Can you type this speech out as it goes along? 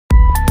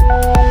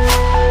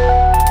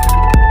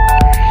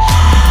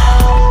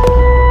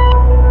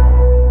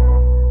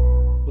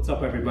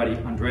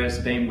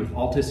Behm with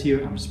Altis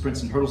here. I'm a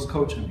sprints and hurdles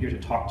coach. I'm here to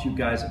talk to you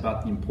guys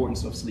about the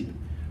importance of sleep.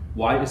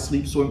 Why is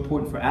sleep so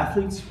important for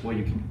athletes? Well,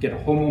 you can get a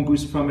hormone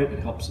boost from it. It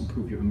helps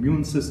improve your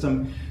immune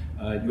system.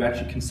 You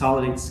actually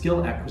consolidate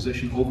skill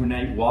acquisition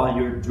overnight while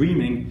you're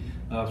dreaming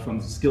from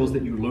the skills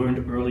that you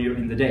learned earlier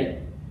in the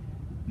day.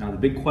 Now, the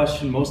big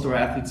question most of our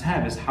athletes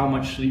have is how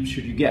much sleep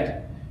should you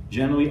get?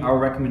 Generally, our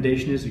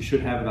recommendation is you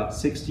should have about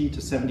 60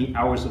 to 70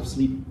 hours of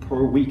sleep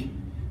per week.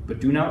 But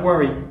do not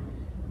worry.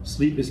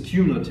 Sleep is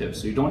cumulative,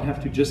 so you don't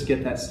have to just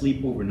get that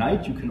sleep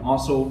overnight. You can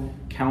also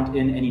count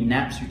in any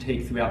naps you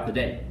take throughout the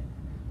day.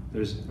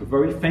 There's a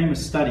very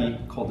famous study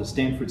called the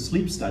Stanford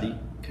Sleep Study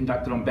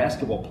conducted on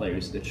basketball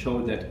players that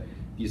showed that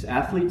these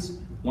athletes,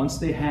 once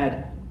they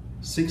had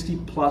 60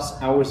 plus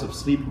hours of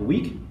sleep a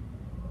week,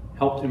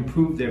 helped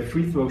improve their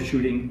free throw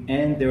shooting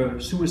and their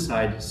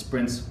suicide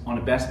sprints on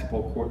a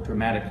basketball court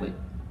dramatically.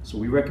 So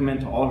we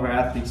recommend to all of our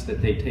athletes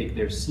that they take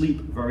their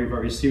sleep very,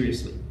 very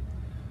seriously.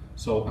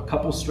 So a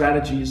couple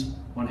strategies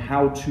on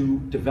how to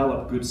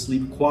develop good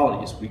sleep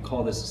qualities. We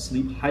call this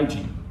sleep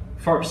hygiene.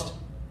 First,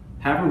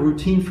 have a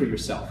routine for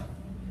yourself.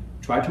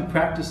 Try to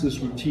practice this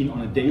routine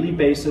on a daily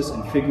basis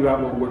and figure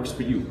out what works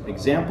for you.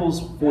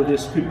 Examples for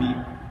this could be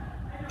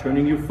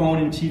turning your phone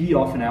and TV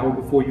off an hour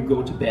before you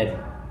go to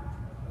bed,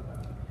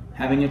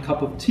 having a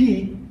cup of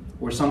tea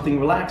or something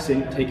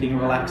relaxing, taking a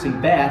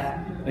relaxing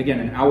bath, again,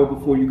 an hour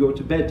before you go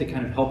to bed to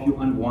kind of help you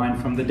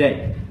unwind from the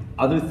day.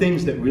 Other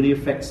things that really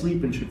affect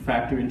sleep and should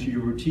factor into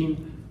your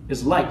routine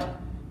is light.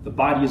 The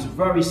body is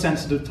very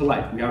sensitive to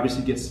light. We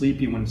obviously get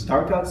sleepy when it's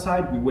dark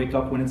outside. We wake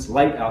up when it's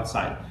light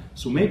outside.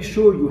 So make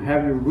sure you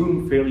have your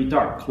room fairly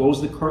dark. Close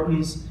the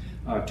curtains,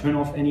 turn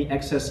off any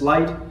excess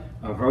light.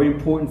 Very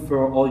important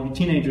for all you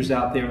teenagers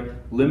out there,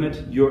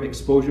 limit your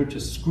exposure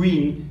to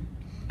screen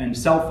and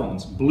cell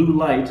phones. Blue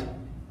light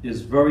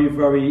is very,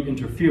 very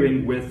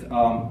interfering with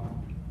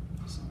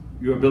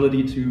your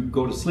ability to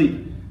go to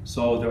sleep.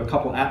 So there are a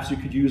couple apps you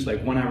could use,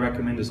 like one I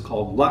recommend is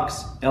called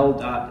Lux,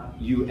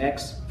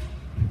 L.ux,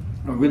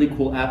 a really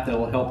cool app that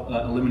will help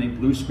eliminate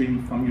blue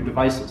screen from your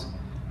devices.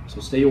 So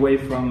stay away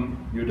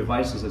from your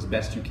devices as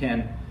best you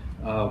can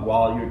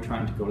while you're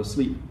trying to go to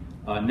sleep.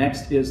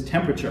 Next is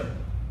temperature.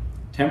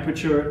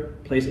 Temperature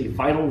plays a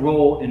vital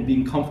role in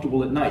being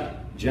comfortable at night.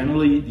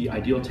 Generally, the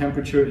ideal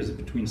temperature is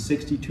between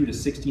 62 to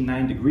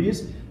 69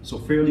 degrees, so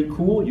fairly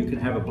cool. You can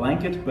have a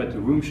blanket, but the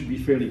room should be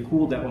fairly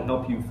cool. That will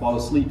help you fall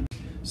asleep.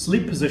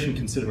 Sleep position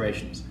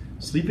considerations.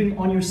 Sleeping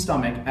on your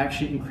stomach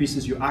actually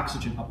increases your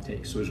oxygen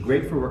uptake, so it's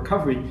great for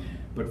recovery,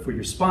 but for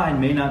your spine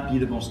may not be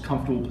the most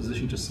comfortable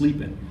position to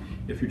sleep in.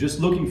 If you're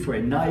just looking for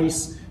a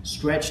nice,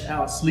 stretched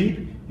out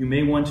sleep, you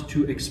may want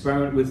to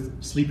experiment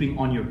with sleeping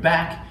on your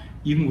back,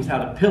 even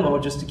without a pillow,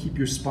 just to keep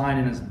your spine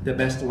in the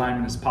best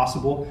alignment as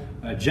possible.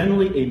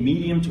 Generally, a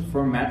medium to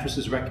firm mattress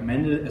is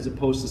recommended as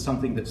opposed to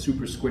something that's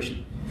super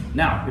squishy.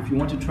 Now, if you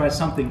want to try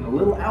something a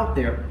little out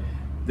there,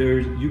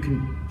 you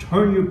can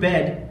turn your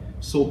bed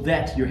so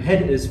that your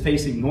head is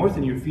facing north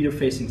and your feet are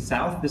facing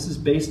south. This is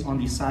based on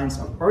the science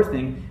of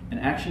earthing and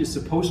actually is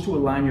supposed to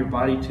align your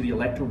body to the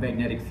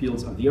electromagnetic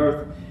fields of the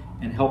earth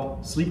and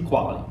help sleep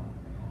quality.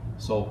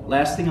 So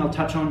last thing I'll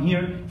touch on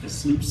here is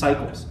sleep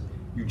cycles.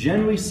 You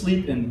generally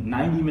sleep in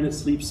 90-minute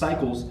sleep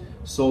cycles,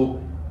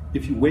 so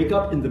if you wake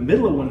up in the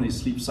middle of one of these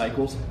sleep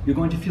cycles, you're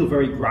going to feel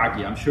very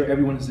groggy. I'm sure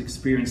everyone has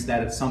experienced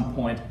that at some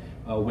point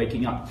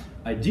waking up.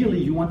 Ideally,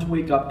 you want to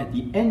wake up at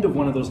the end of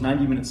one of those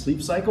 90-minute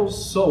sleep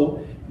cycles,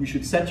 so you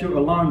should set your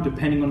alarm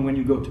depending on when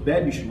you go to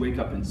bed. You should wake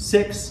up in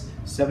 6,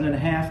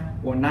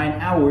 7.5, or 9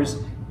 hours.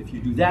 If you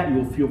do that,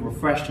 you'll feel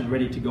refreshed and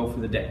ready to go for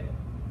the day.